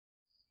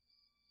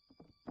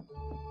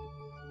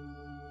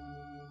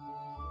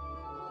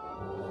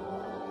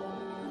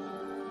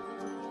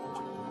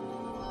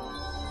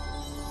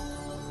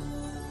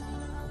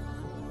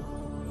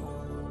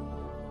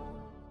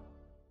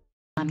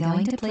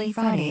going to play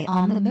Friday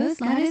on the most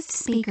loudest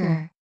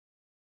speaker.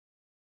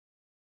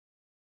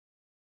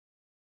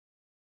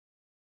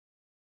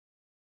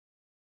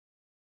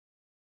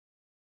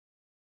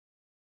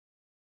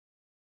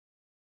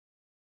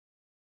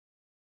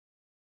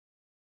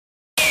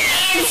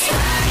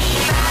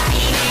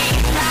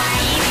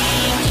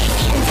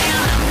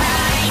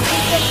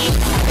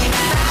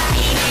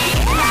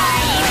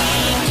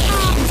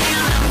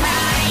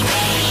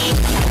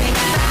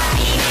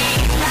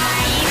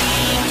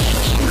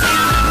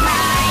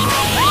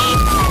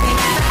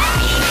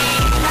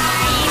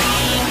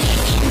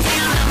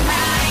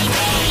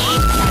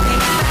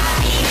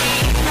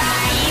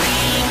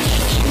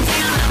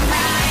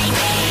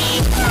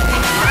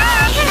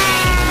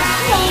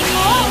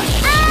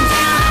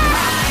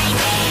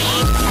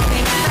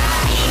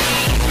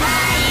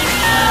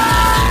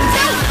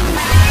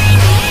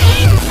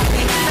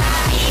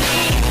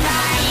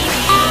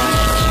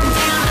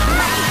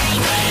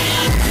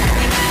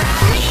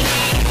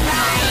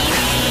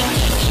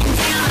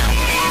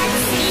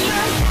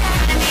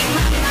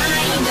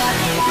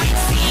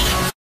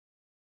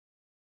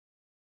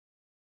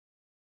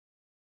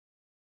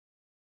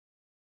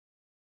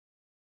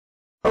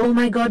 Oh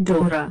my god,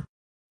 Dora.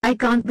 I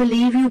can't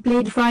believe you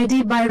played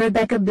Friday by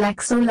Rebecca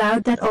Black so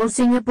loud that all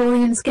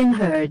Singaporeans can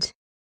heard.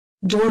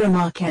 Dora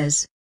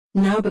Marquez.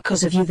 Now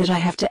because of you that I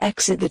have to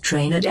exit the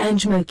train at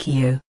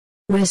Anjmokio.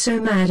 We're so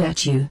mad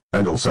at you.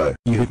 And also,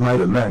 you have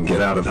made a man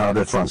get out of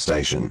Harbourfront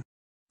Station.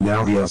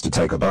 Now he has to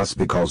take a bus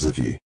because of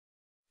you.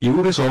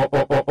 You this go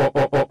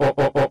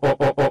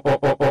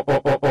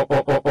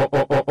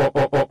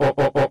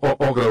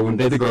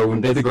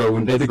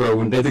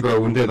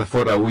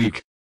for a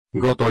week.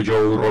 Go to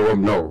your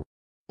no.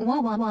 Wah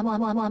wah wah wah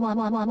wah wah wah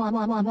wah wah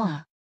wah wah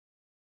wah.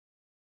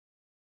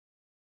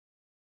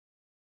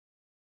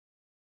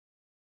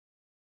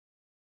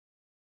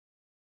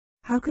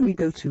 How can we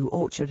go to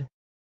Orchard?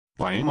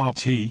 By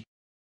MRT.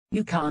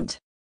 You can't.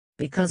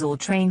 Because all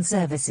train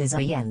services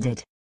are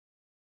ended.